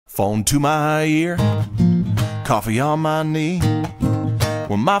Phone to my ear, coffee on my knee,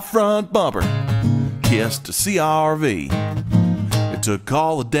 when my front bumper kissed a CRV. It took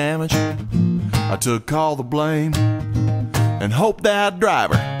all the damage, I took all the blame, and hoped that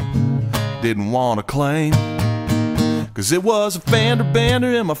driver didn't want to claim. 'Cause it was a fender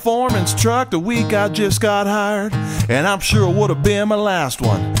bender in my foreman's truck the week I just got hired, and I'm sure it would have been my last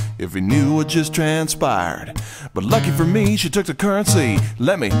one if he knew what just transpired. But lucky for me, she took the currency,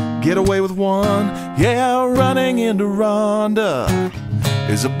 let me get away with one. Yeah, running into Rhonda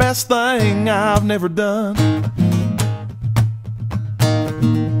is the best thing I've never done.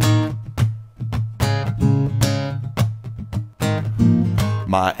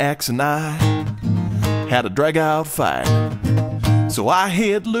 My ex and I had a drag-out fight, so I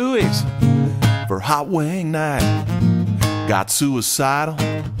hit Louis for hot wing night. Got suicidal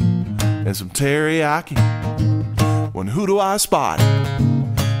and some teriyaki, when who do I spot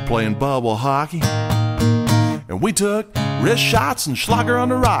playing bubble hockey? And we took wrist shots and schlager on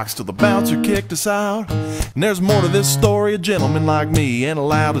the rocks till the bouncer kicked us out. And there's more to this story a gentleman like me ain't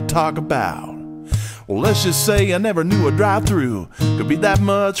allowed to talk about. Well, let's just say I never knew a drive-thru could be that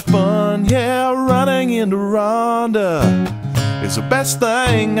much fun. Yeah, running into Rhonda is the best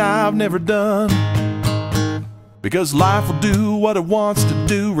thing I've never done. Because life will do what it wants to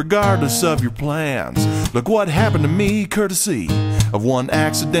do regardless of your plans. Look what happened to me courtesy of one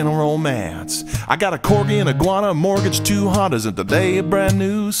accidental romance. I got a corgi, an iguana, a mortgage, 2 Hondas, and today a brand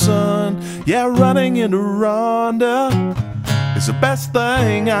new son. Yeah, running into Rhonda is the best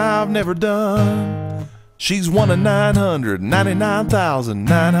thing I've never done. She's one of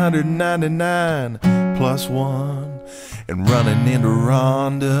 999,999 plus one. And running into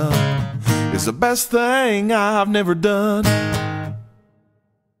Rhonda is the best thing I've never done.